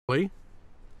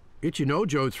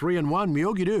Ichinojo 3-1,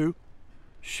 Myogiru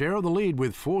share of the lead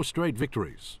with 4 straight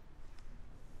victories.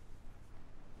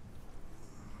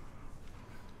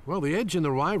 Well, the edge in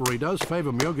the rivalry does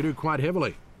favour Myogiru quite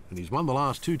heavily, and he's won the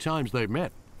last 2 times they've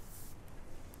met.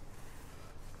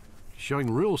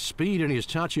 Showing real speed in his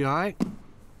tachi-ai,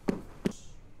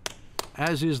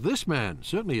 as is this man.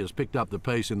 Certainly has picked up the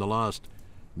pace in the last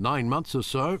 9 months or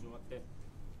so.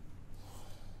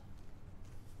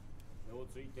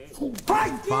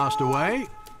 Fast away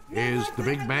is the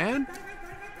big man.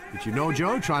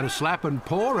 Ichinojo trying to slap and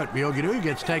paw at Myogiru,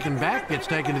 gets taken back, gets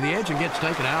taken to the edge and gets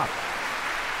taken out.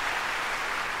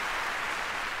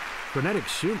 Frenetic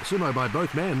sumo by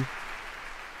both men,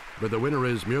 but the winner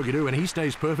is Myogiru, and he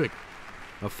stays perfect.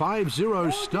 A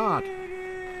 5-0 start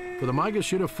for the Maiga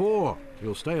Shooter 4.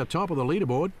 He'll stay atop of the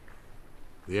leaderboard.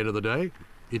 At the end of the day,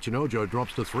 Ichinojo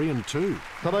drops to 3-2.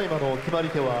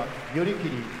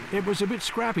 It was a bit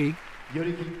scrappy.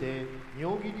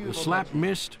 The slap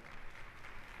missed.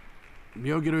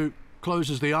 Myogiru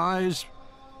closes the eyes,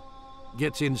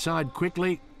 gets inside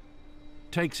quickly,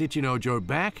 takes Ichinojo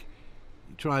back.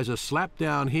 He tries a slap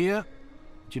down here.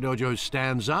 Ichinojo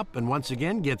stands up and once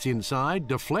again gets inside,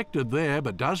 deflected there,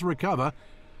 but does recover.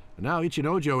 And now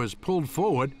Ichinojo is pulled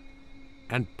forward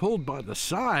and pulled by the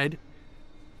side,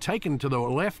 taken to the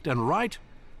left and right.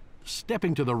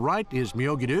 Stepping to the right is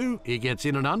Myogiru. He gets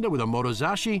in and under with a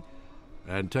morozashi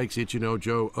and takes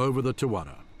Ichinojo over the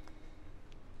Tawara.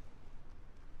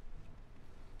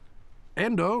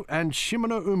 Endo and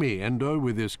Shimano Umi. Endo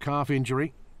with his calf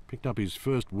injury picked up his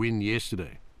first win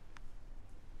yesterday.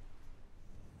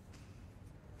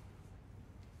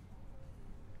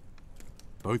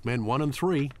 Both men 1 and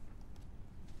 3.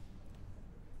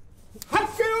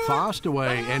 Fast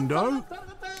away Endo.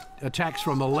 Attacks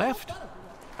from the left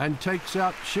and takes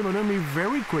out Shimonumi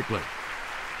very quickly.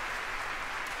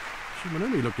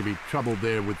 Shimonumi looked to be troubled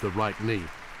there with the right knee.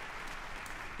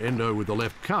 Endo with the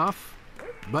left calf,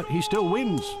 but he still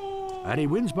wins. And he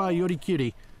wins by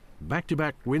Yorikiri.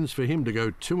 Back-to-back wins for him to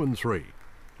go 2 and 3.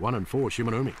 1 and 4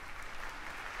 Shimonumi.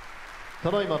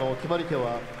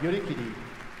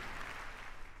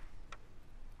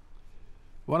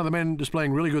 One of the men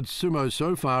displaying really good sumo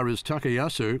so far is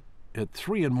Takayasu. At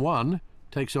 3 and 1,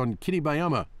 takes on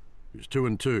Kiribayama, who's 2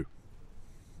 and 2.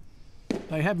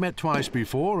 They have met twice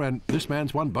before, and this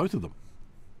man's won both of them.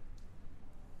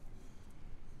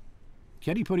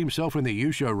 Can he put himself in the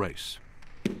Yusho race?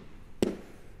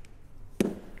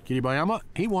 Kiribayama,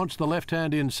 he wants the left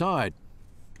hand inside.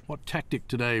 What tactic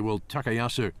today will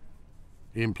Takayasu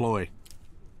employ?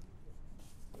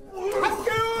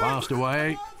 Fast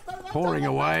away, pouring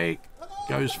away,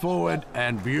 goes forward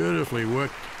and beautifully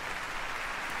worked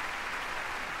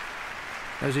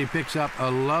as he picks up a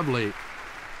lovely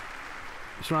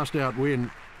thrust out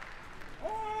win.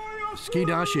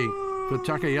 Skidashi for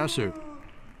Takayasu.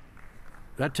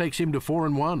 That takes him to 4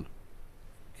 and 1.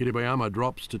 Kiribayama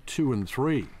drops to 2 and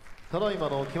 3.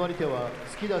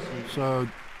 So,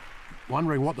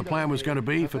 wondering what the plan was going to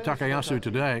be for Takayasu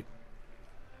today.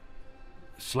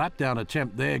 Slapdown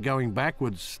attempt there going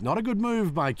backwards. Not a good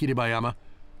move by Kiribayama.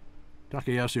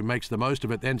 Takayasu makes the most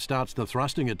of it, then starts the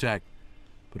thrusting attack,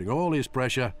 putting all his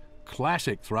pressure,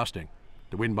 classic thrusting,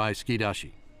 to win by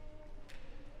Skidashi.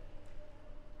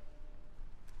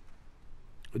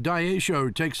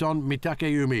 Daieisho takes on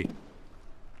Mitakeumi.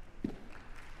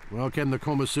 Well, can the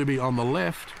Komusubi on the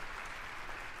left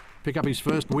pick up his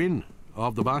first win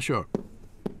of the Basho?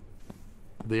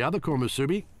 The other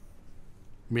Komusubi,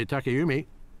 Mitakeumi,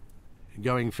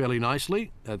 going fairly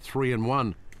nicely at 3 and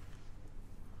 1.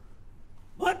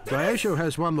 Daieisho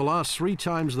has won the last 3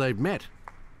 times they've met,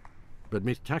 but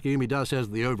Mitakeumi does has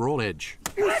the overall edge.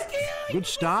 Good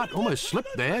start, almost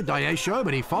slipped there, Daieisho,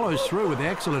 but he follows through with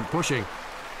excellent pushing.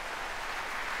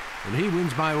 And he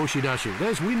wins by Oshidashi.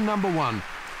 There's win number 1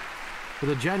 for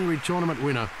the January tournament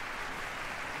winner.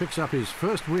 Picks up his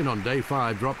first win on day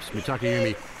 5, drops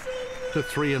Mitakeumi to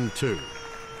 3 and 2.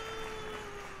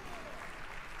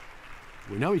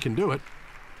 We know he can do it.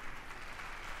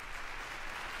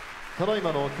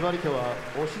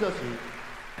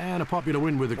 And a popular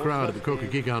win with the crowd at the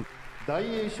Kokugikan.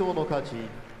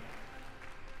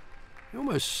 He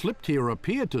almost slipped here, or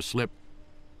appeared to slip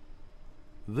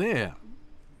there,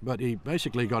 but he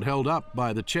basically got held up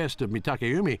by the chest of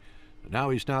Mitakeumi. Now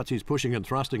he starts his pushing and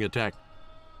thrusting attack.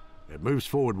 It moves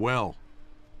forward well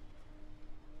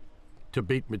to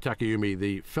beat Mitakeumi,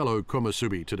 the fellow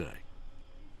Komusubi today.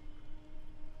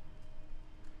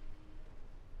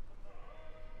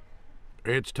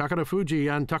 It's Takada Fuji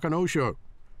and Takanosho.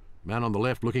 Man on the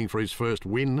left looking for his first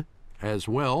win as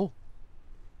well.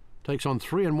 Takes on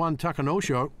 3-1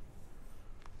 Takanosho.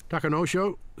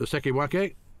 Takanosho, the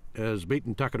Sekiwake, has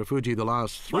beaten Takarafuji the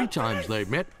last 3 times they've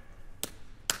met.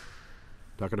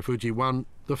 Takarafuji won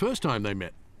the first time they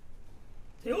met.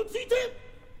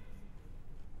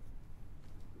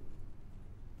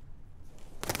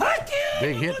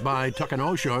 Big hit by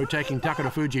Takanosho, taking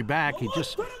Takarafuji back. He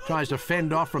just tries to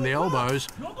fend off from the elbows,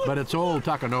 but it's all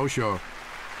Takanosho.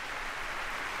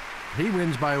 He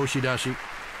wins by Oshidashi.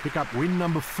 Pick up win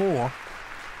number 4.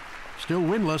 Still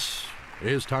winless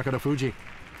is Takarafuji.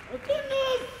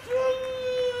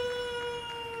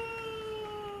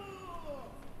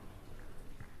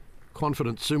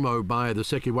 Confident sumo by the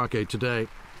Sekiwake today.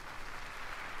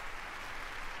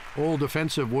 All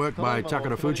defensive work by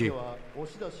Takarafuji.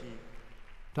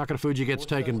 Takarafuji gets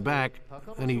taken back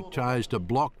and he tries to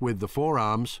block with the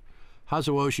forearms.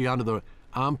 Hazuoshi under the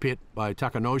armpit by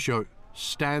Takanosho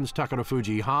stands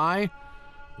Takarafuji high,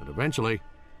 and eventually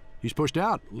he's pushed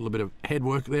out. A little bit of head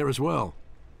work there as well.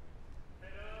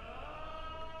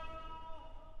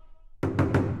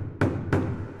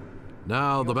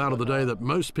 Now the bout of the day that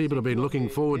most people have been looking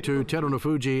forward to,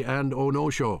 Terunofuji and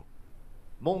Onosho.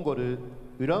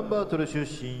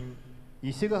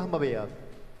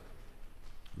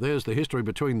 There's the history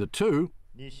between the two,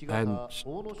 and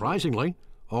surprisingly,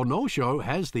 Onosho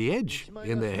has the edge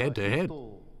in their head-to-head.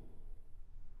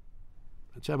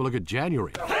 Let's have a look at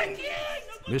January.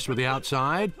 Miss with the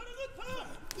outside,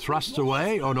 thrusts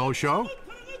away Onosho.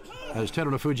 As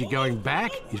Terunofuji going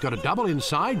back, he's got a double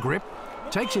inside grip,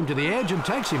 takes him to the edge and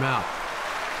takes him out.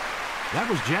 That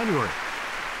was January.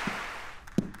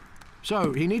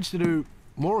 So he needs to do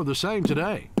more of the same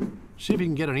today. See if he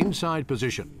can get an inside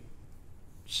position.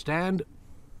 Stand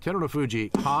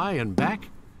Terunofuji high and back.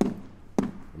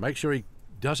 Make sure he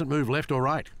doesn't move left or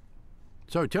right.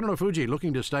 So Terunofuji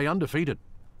looking to stay undefeated.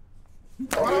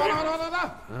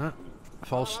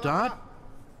 False start.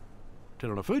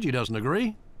 Terunofuji doesn't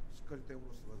agree.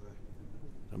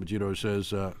 Namajiro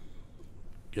says,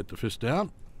 get the fist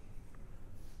down.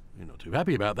 You're not too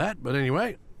happy about that, but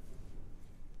anyway.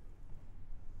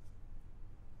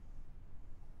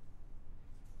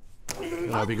 I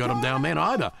don't know if he got him down then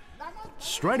either.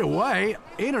 Straight away,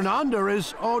 in and under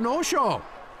is Onosho.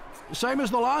 Same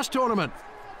as the last tournament.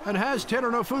 And has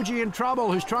Terunofuji in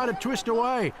trouble, who's trying to twist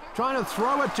away, trying to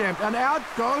throw attempt, and out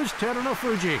goes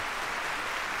Terunofuji.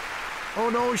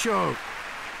 Onosho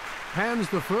hands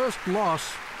the first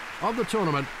loss of the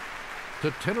tournament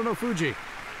to Terunofuji.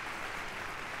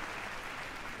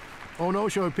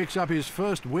 Onosho picks up his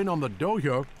first win on the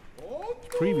dohyo.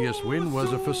 His previous win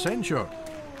was a Fusensho.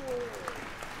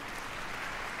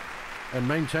 And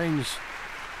maintains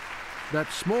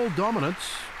that small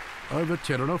dominance over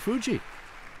Terunofuji.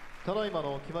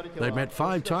 They've met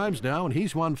 5 times now and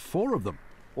he's won 4 of them.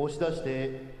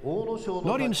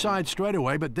 Not inside straight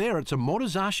away, but there it's a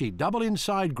Morizashi double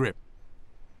inside grip.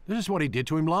 This is what he did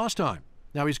to him last time.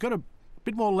 Now he's got a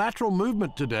bit more lateral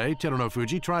movement today,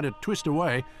 Terunofuji, trying to twist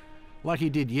away like he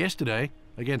did yesterday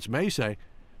against Meisei.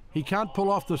 He can't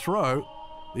pull off the throw.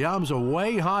 The arms are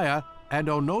way higher and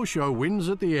Onosho wins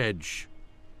at the edge.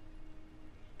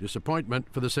 Disappointment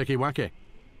for the Sekiwake.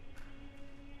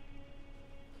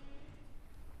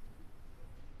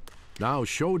 Now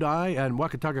Shodai and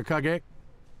Wakataka-kage.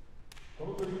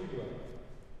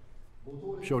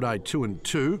 Shodai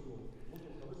 2-2.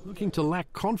 Looking to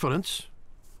lack confidence.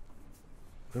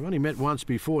 They've only met once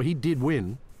before. He did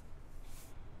win.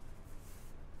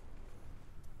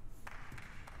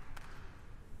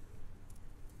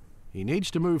 He needs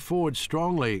to move forward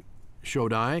strongly,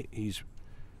 Shodai. He's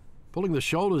pulling the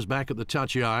shoulders back at the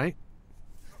tachi-ai.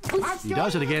 He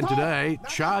does it again today.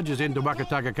 Charges into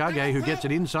Wakataka-kage, who gets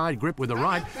an inside grip with the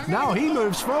right. Now he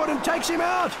moves forward and takes him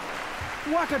out.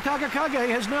 Wakataka-kage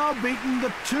has now beaten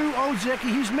the 2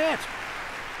 ozeki he's met.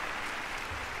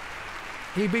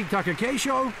 He beat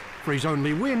Takakeisho for his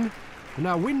only win. And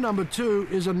now win number 2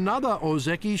 is another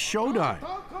ozeki, Shodai.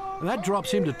 And that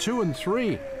drops him to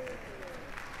 2-3.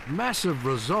 Massive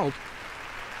result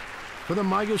for the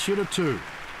Maegashira 2.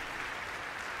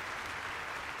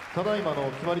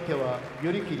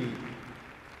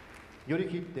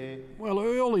 Well,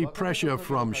 early pressure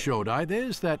from Shodai.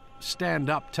 There's that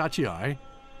stand-up tachi-ai,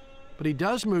 but he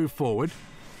does move forward.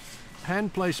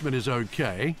 Hand placement is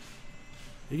okay.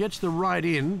 He gets the right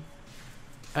in,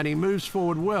 and he moves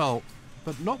forward well,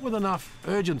 but not with enough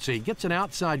urgency. Gets an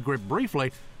outside grip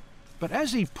briefly, but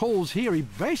as he pulls here, he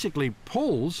basically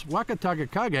pulls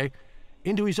Wakataka-kage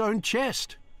into his own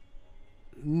chest.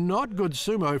 Not good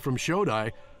sumo from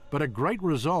Shodai, but a great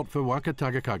result for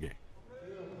Wakataka-kage.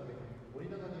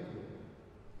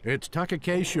 It's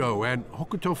Takakeisho and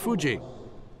Hokuto Fuji.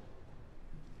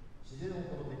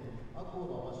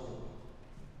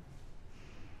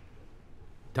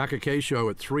 Takakeisho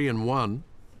at 3-1.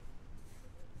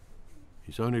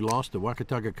 He's only lost to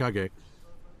Wakataga Kage.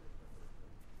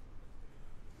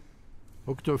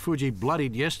 Hokuto Fuji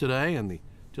bloodied yesterday and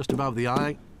just above the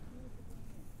eye.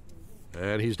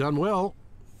 And he's done well.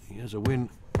 He has a win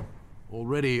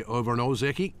already over an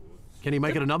Ozeki. Can he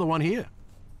make it another one here?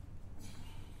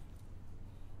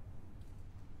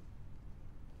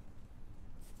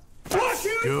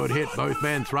 Good hit, both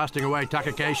men thrusting away.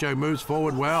 Takakeisho moves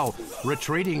forward well.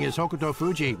 Retreating is Hokuto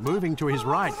Fuji, moving to his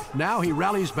right. Now he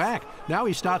rallies back. Now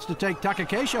he starts to take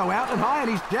Takakeisho out and high,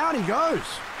 and he's down he goes.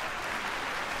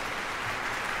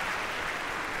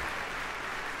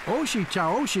 Oshi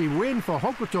Chaoshi win for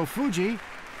Hokuto Fuji.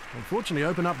 Unfortunately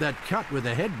open up that cut with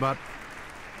a headbutt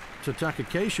to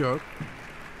Takakeisho.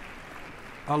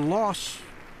 A loss.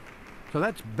 So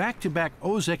that's back-to-back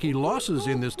Ozeki losses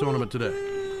in this tournament today.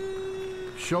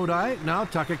 Shodai, now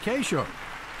Takakeisho.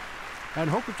 And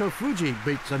Hokuto Fuji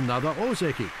beats another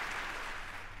Ozeki.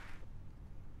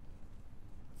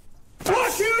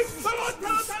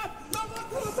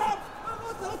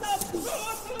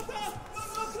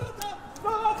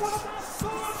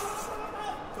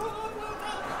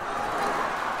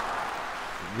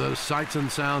 The sights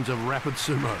and sounds of rapid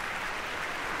sumo.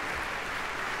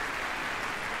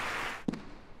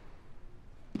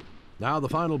 Now the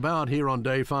final bout here on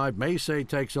day 5. Meisei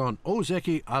takes on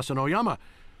Ozeki Asanoyama.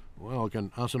 Well, can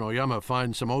Asanoyama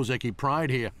find some Ozeki pride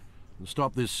here and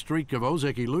stop this streak of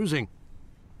Ozeki losing?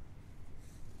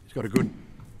 He's got a good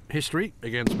history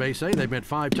against Meisei. They've met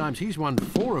 5 times. He's won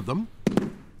 4 of them.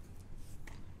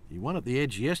 He won at the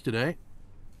edge yesterday.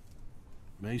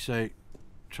 Meisei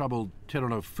troubled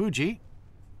Teruno Fuji.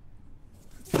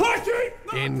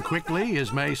 In quickly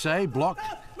is Meisei, blocked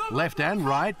left and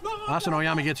right.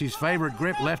 Asanoyama gets his favorite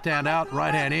grip, left hand out,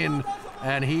 right hand in,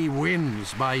 and he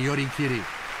wins by Yorikiri.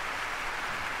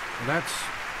 That's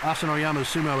Asanoyama's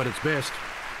sumo at its best.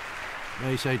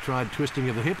 Meisei tried twisting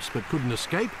of the hips but couldn't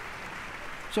escape.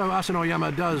 So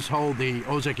Asanoyama does hold the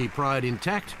Ozeki pride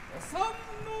intact.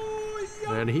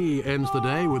 And he ends the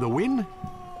day with a win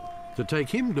to take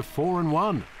him to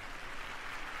 4-1.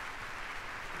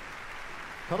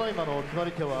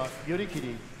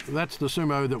 That's the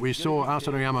sumo that we saw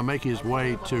Asanoyama make his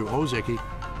way to Ozeki,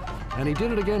 and he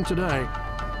did it again today.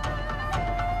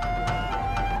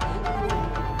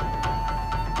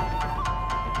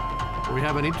 We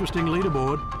have an interesting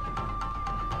leaderboard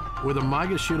with a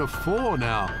Maiga shoot of 4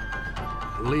 now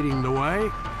leading the way.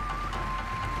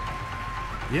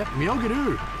 Yep,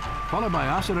 Myogiru, followed by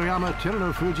Asanoyama,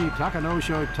 Teruno Fuji,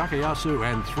 Takanosho, Takayasu,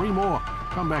 and 3 more.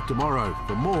 Come back tomorrow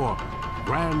for more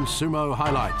Grand Sumo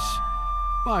highlights.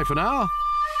 Bye for now.